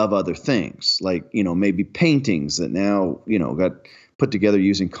of other things, like, maybe paintings that now, got put together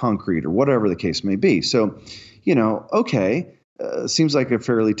using concrete or whatever the case may be. So, okay. Seems like a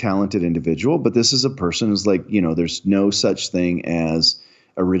fairly talented individual, but this is a person who's like, there's no such thing as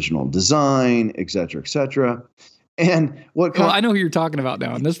original design, et cetera, et cetera. And I know who you're talking about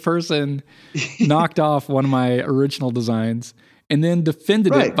now. And this person knocked off one of my original designs and then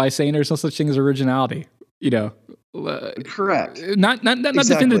defended it by saying there's no such thing as originality. Correct. Not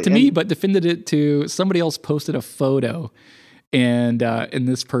defended it to me, but defended it to somebody else. Posted a photo. And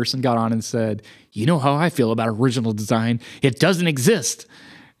this person got on and said, you know how I feel about original design? It doesn't exist.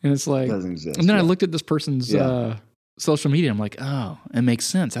 And it's like, it doesn't exist. And then I looked at this person's social media. I'm like, oh, it makes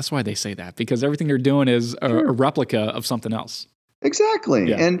sense. That's why they say that, because everything they're doing is a replica of something else. Exactly.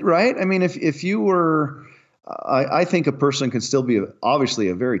 Yeah. And right. I mean, if you were, I think a person could still be obviously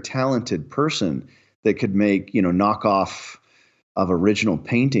a very talented person that could make, knockoff of original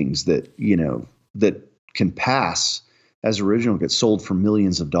paintings that, that can pass as original, get sold for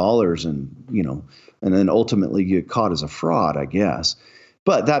millions of dollars and then ultimately get caught as a fraud, I guess.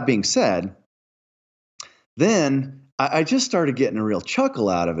 But that being said, then I just started getting a real chuckle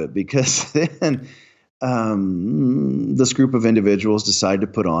out of it, because then this group of individuals decided to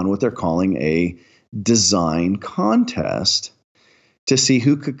put on what they're calling a design contest to see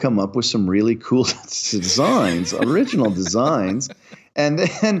who could come up with some really cool designs, original designs. And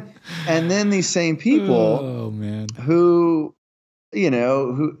then these same people who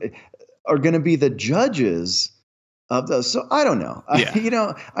are going to be the judges of those. So I don't know.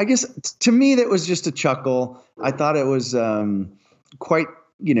 Yeah. I guess to me, that was just a chuckle. I thought it was quite,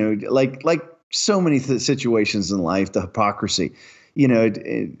 like so many situations in life, the hypocrisy,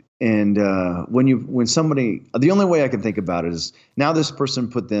 and when somebody, the only way I can think about it is now this person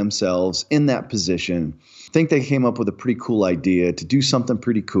put themselves in that position, think they came up with a pretty cool idea to do something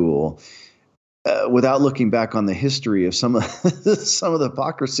pretty cool, without looking back on the history of some of the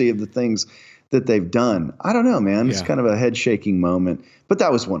hypocrisy of the things that they've done. I don't know, man. It's kind of a head shaking moment, but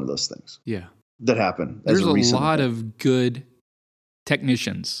that was one of those things. Yeah, that happened. There's a lot of good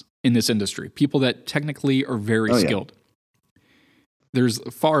technicians in this industry, people that technically are very skilled. There's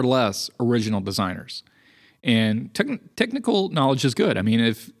far less original designers, and technical knowledge is good. I mean,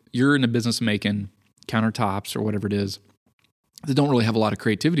 if you're in a business making countertops or whatever it is that don't really have a lot of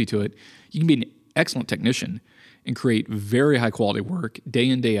creativity to it, you can be an excellent technician and create very high quality work day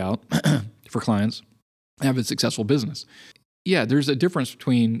in, day out for clients, have a successful business. Yeah, there's a difference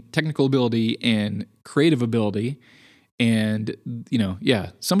between technical ability and creative ability. And,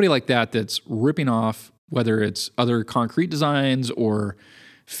 somebody like that's ripping off, whether it's other concrete designs or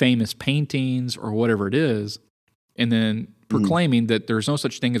famous paintings or whatever it is, and then proclaiming that there's no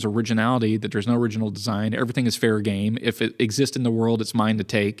such thing as originality, that there's no original design, everything is fair game. If it exists in the world, it's mine to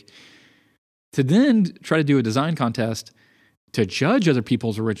take. To then try to do a design contest to judge other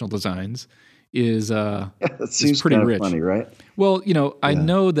people's original designs is seems pretty kind of rich. Funny, right? Well, I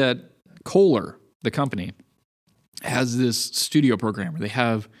know that Kohler, the company, has this studio program where they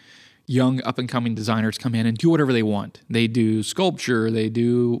have young up-and-coming designers come in and do whatever they want. They do sculpture, they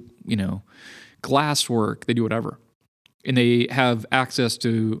do, glass work, they do whatever. And they have access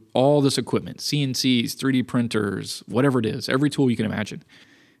to all this equipment, CNCs, 3D printers, whatever it is, every tool you can imagine.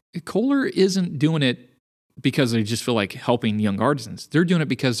 Kohler isn't doing it because they just feel like helping young artisans. They're doing it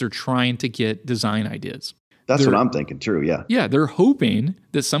because they're trying to get design ideas. That's what I'm thinking, true, yeah. Yeah, they're hoping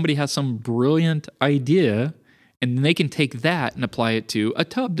that somebody has some brilliant idea and then they can take that and apply it to a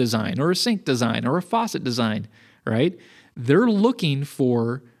tub design or a sink design or a faucet design, right? They're looking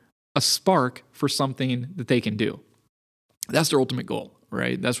for a spark for something that they can do. That's their ultimate goal,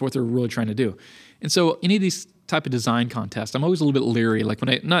 right? That's what they're really trying to do. And so any of these type of design contests, I'm always a little bit leery, like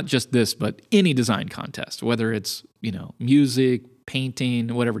not just this, but any design contest, whether it's, music,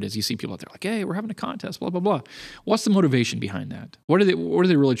 painting, whatever it is, you see people out there like, hey, we're having a contest, blah, blah, blah. What's the motivation behind that? What are they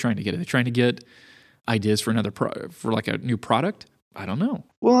really trying to get? Are they trying to get ideas for for like a new product? I don't know.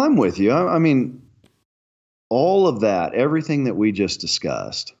 Well, I'm with you. I mean, all of that, everything that we just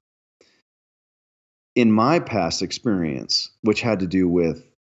discussed, in my past experience, which had to do with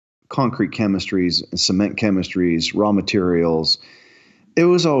concrete chemistries and cement chemistries, raw materials, it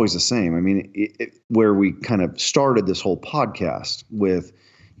was always the same. I mean, where we kind of started this whole podcast with,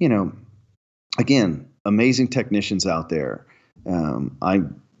 again, amazing technicians out there. I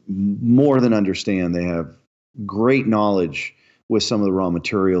more than understand they have great knowledge with some of the raw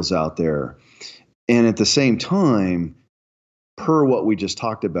materials out there. And at the same time, per what we just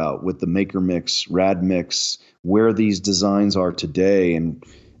talked about with the maker mix, rad mix, where these designs are today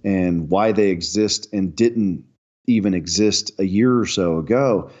and why they exist and didn't even exist a year or so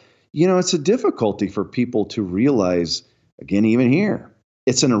ago, it's a difficulty for people to realize, again, even here,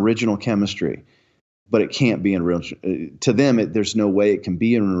 it's an original chemistry, but it can't be an original. To them, there's no way it can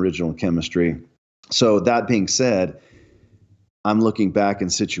be an original chemistry. So that being said, I'm looking back in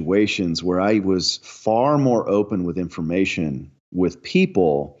situations where I was far more open with information with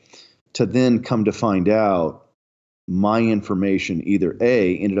people to then come to find out my information either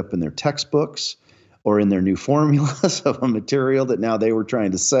A, ended up in their textbooks or in their new formulas of a material that now they were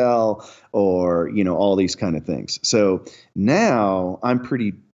trying to sell or, all these kind of things. So now I'm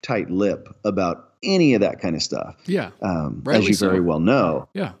pretty tight-lipped about any of that kind of stuff. Yeah. As you very well know.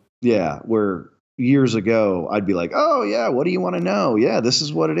 Yeah. Yeah. Where years ago, I'd be like, oh, yeah, what do you want to know? Yeah, this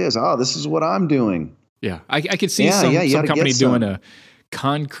is what it is. Oh, this is what I'm doing. Yeah. I could see some company doing a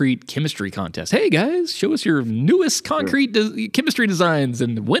concrete chemistry contest. Hey, guys, show us your newest concrete chemistry designs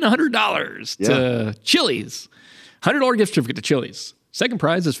and win $100 to Chili's. $100 gift certificate to Chili's. Second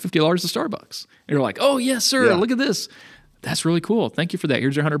prize is $50 to Starbucks. And you're like, oh, yes, sir. Look at this. That's really cool. Thank you for that.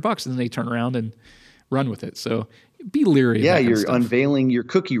 Here's your $100. And then they turn around and run with it. So be leery. Yeah, you're unveiling your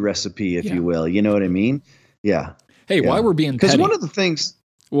cookie recipe, if you will. You know what I mean? Yeah. Hey, while we're being petty. Because one of the things.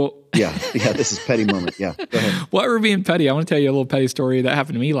 Well, yeah, this is petty moment. Yeah, go ahead. While we're being petty, I want to tell you a little petty story that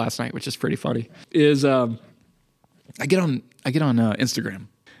happened to me last night, which is pretty funny. I get on Instagram.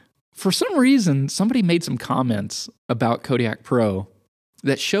 For some reason, somebody made some comments about Kodiak Pro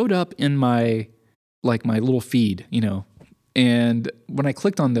that showed up in my little feed, And when I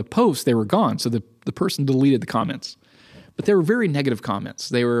clicked on the post, they were gone. So the person deleted the comments. But they were very negative comments.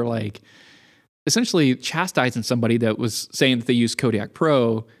 They were like essentially chastising somebody that was saying that they use Kodiak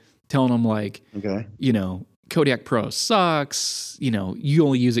Pro, telling them like, okay, Kodiak Pro sucks. You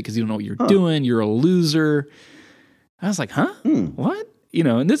only use it because you don't know what you're doing. You're a loser. I was like, huh? What?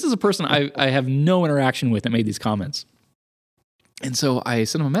 And this is a person I have no interaction with that made these comments. And so I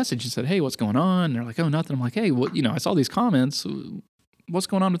sent them a message and said, hey, what's going on? And they're like, oh, nothing. I'm like, hey, well, I saw these comments. What's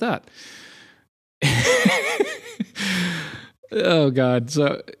going on with that? Oh, God.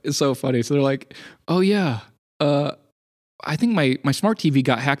 So it's so funny. So they're like, oh, yeah, I think my smart TV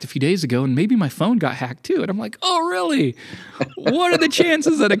got hacked a few days ago and maybe my phone got hacked too. And I'm like, oh, really? What are the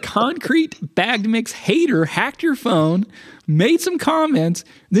chances that a concrete bagged mix hater hacked your phone, made some comments,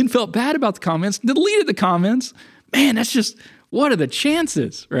 then felt bad about the comments, deleted the comments? Man, that's just... what are the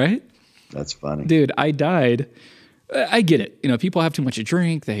chances, right? That's funny. Dude, I died. I get it. People have too much to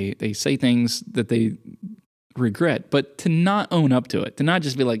drink. They say things that they regret, but to not own up to it, to not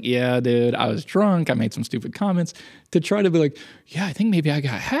just be like, yeah, dude, I was drunk, I made some stupid comments, to try to be like, yeah, I think maybe I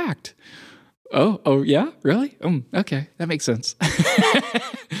got hacked. Oh, yeah, really? Okay, that makes sense.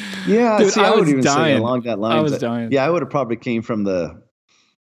 Yeah, dude, see, I would even say along that line. I was dying. Yeah, I would have probably came from the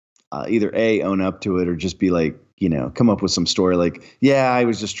either A, own up to it, or just be like, come up with some story like, yeah, I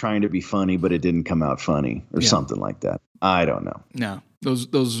was just trying to be funny, but it didn't come out funny, or something like that. I don't know. No,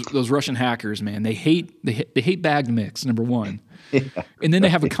 those Russian hackers, man, they hate bagged mix, number one, and then they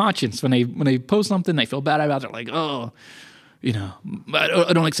have a conscience when they post something they feel bad about. They're like, oh,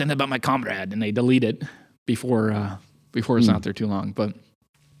 I don't like saying that about my comrade, and they delete it before it's out there too long. But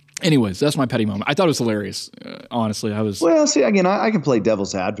anyways, that's my petty moment. I thought it was hilarious. Honestly, I was. Well, see, again, I can play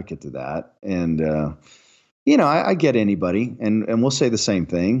devil's advocate to that, and I get anybody, and we'll say the same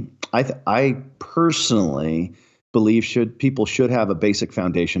thing. I personally believe people should have a basic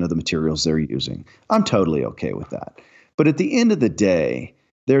foundation of the materials they're using. I'm totally okay with that. But at the end of the day,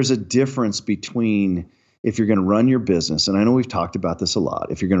 there's a difference between if you're going to run your business, and I know we've talked about this a lot,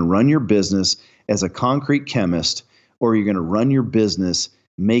 if you're going to run your business as a concrete chemist, or you're going to run your business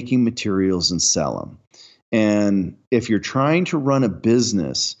making materials and sell them. And if you're trying to run a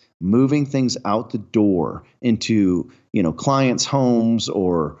business, moving things out the door into, clients' homes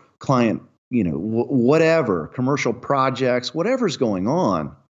or client, whatever, commercial projects, whatever's going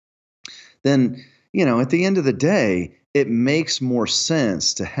on, then, at the end of the day, it makes more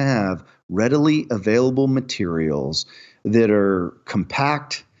sense to have readily available materials that are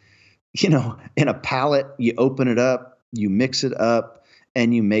compact, in a pallet. You open it up, you mix it up,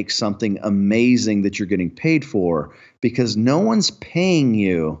 and you make something amazing that you're getting paid for, because no one's paying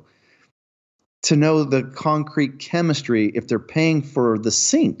you to know the concrete chemistry if they're paying for the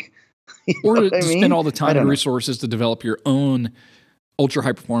sink. Or to spend all the time and resources to develop your own ultra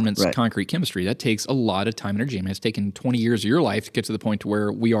high performance concrete chemistry. That takes a lot of time and energy. I mean, it's taken 20 years of your life to get to the point to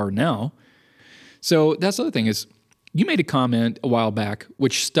where we are now. So that's the other thing is, you made a comment a while back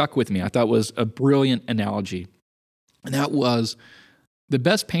which stuck with me. I thought was a brilliant analogy. And that was, the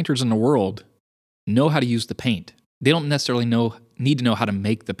best painters in the world know how to use the paint. They don't necessarily need to know how to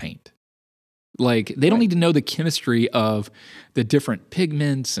make the paint. Like, they don't need to know the chemistry of the different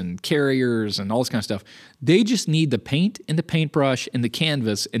pigments and carriers and all this kind of stuff. They just need the paint and the paintbrush and the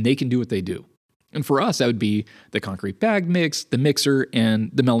canvas, and they can do what they do. And for us, that would be the concrete bag mix, the mixer,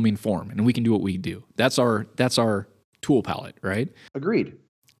 and the melamine form. And we can do what we do. That's our tool palette, right? Agreed.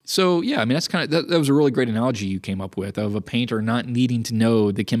 So, yeah, I mean, that's that was a really great analogy you came up with of a painter not needing to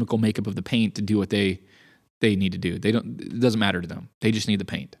know the chemical makeup of the paint to do what they need to do. It doesn't matter to them. They just need the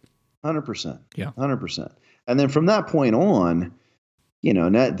paint. 100%. Yeah. 100%. And then from that point on,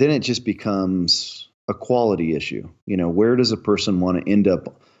 then it just becomes a quality issue. Where does a person want to end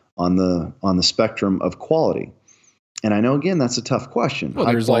up on the spectrum of quality? And I know, again, that's a tough question. Well,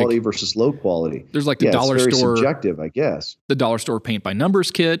 high quality versus low quality. There's like the dollar it's very store subjective, I guess. The dollar store paint by numbers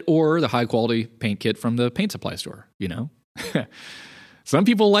kit, or the high quality paint kit from the paint supply store. Some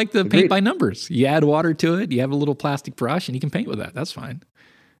people like the paint by numbers. You add water to it, you have a little plastic brush, and you can paint with that. That's fine.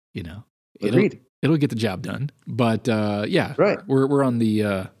 It'll get the job done. But yeah, right. We're on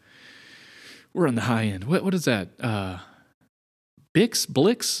the high end. What is that? Blix?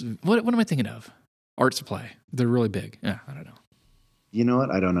 What am I thinking of? Art supply. They're really big. Yeah, I don't know. You know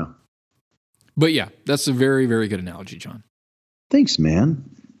what? I don't know. But yeah, that's a very, very good analogy, John. Thanks, man.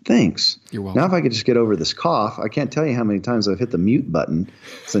 Thanks. You're welcome. Now, if I could just get over this cough, I can't tell you how many times I've hit the mute button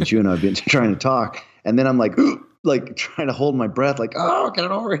since you and I have been trying to talk. And then I'm like trying to hold my breath, like, oh, get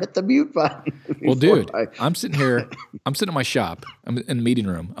it over, hit the mute button. Well, dude, I'm sitting here. I'm sitting in my shop. I'm in the meeting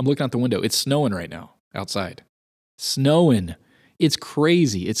room. I'm looking out the window. It's snowing right now outside. Snowing. It's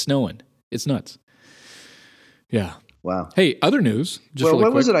crazy. It's snowing. It's nuts. Yeah. Wow. Hey, other news.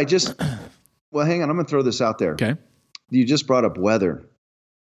 What was it? Well, hang on. I'm going to throw this out there. Okay. You just brought up weather.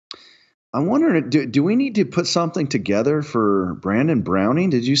 I'm wondering, do we need to put something together for Brandon Browning?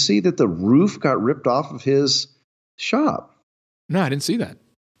 Did you see that the roof got ripped off of his shop? No, I didn't see that.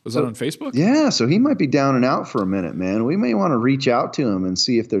 Was that on Facebook? Yeah. So he might be down and out for a minute, man. We may want to reach out to him and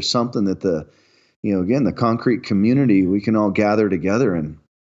see if there's something that the concrete community, we can all gather together and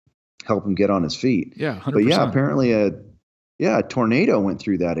help him get on his feet. Yeah, 100%. But yeah, apparently a tornado went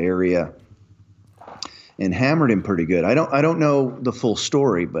through that area and hammered him pretty good. I don't know the full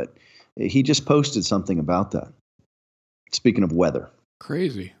story, but he just posted something about that. Speaking of weather.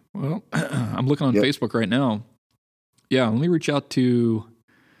 Crazy. Well, I'm looking on Facebook right now. Yeah, let me reach out to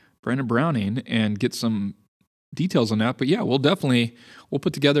Brandon Browning and get some details on that. But yeah, we'll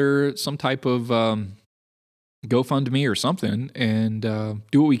put together some type of GoFundMe or something and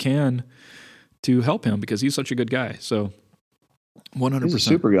do what we can to help him because he's such a good guy. So 100%. He's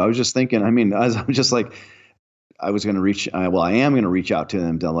super good. I was just thinking, I mean, I'm just like, I was going to reach, I am going to reach out to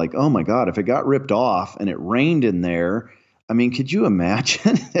them to like, oh my God, if it got ripped off and it rained in there, I mean, could you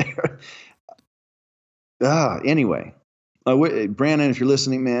imagine? Anyway, Brandon, if you're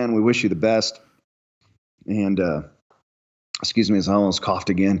listening, man, we wish you the best. And, excuse me, as I almost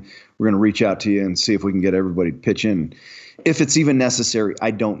coughed again. We're going to reach out to you and see if we can get everybody to pitch in. If it's even necessary, I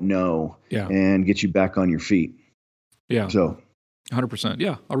don't know. Yeah. And get you back on your feet. Yeah. So 100%.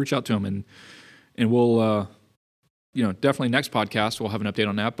 Yeah. I'll reach out to him and we'll, definitely next podcast, we'll have an update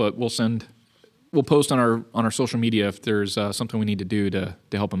on that, but we'll post on our social media if there's something we need to do to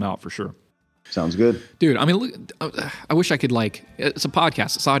help him out for sure. Sounds good. Dude, I mean, look, I wish I could it's a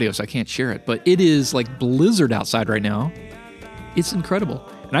podcast, it's audio, so I can't share it, but it is like blizzard outside right now. It's incredible.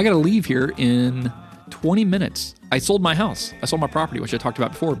 And I got to leave here in 20 minutes. I sold my house. I sold my property, which I talked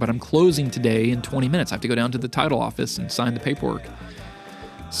about before, but I'm closing today in 20 minutes. I have to go down to the title office and sign the paperwork.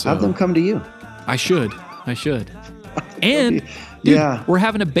 So have them come to you. I should. And dude, we're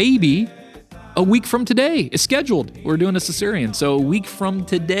having a baby a week from today. It's scheduled. We're doing a cesarean. So a week from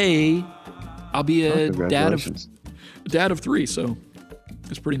today, I'll be a dad of 3. So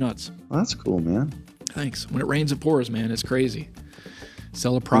it's pretty nuts. Well, that's cool, man. Thanks. When it rains, it pours, man. It's crazy.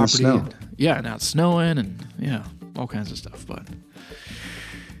 Sell a property. Now it's snowing and all kinds of stuff. But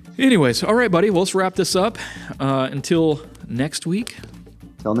anyways, all right, buddy. Well, let's wrap this up. Until next week.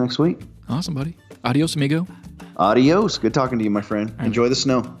 Till next week. Awesome, buddy. Adios, amigo. Adios. Good talking to you, my friend. Enjoy the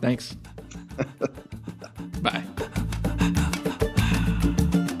snow. Thanks.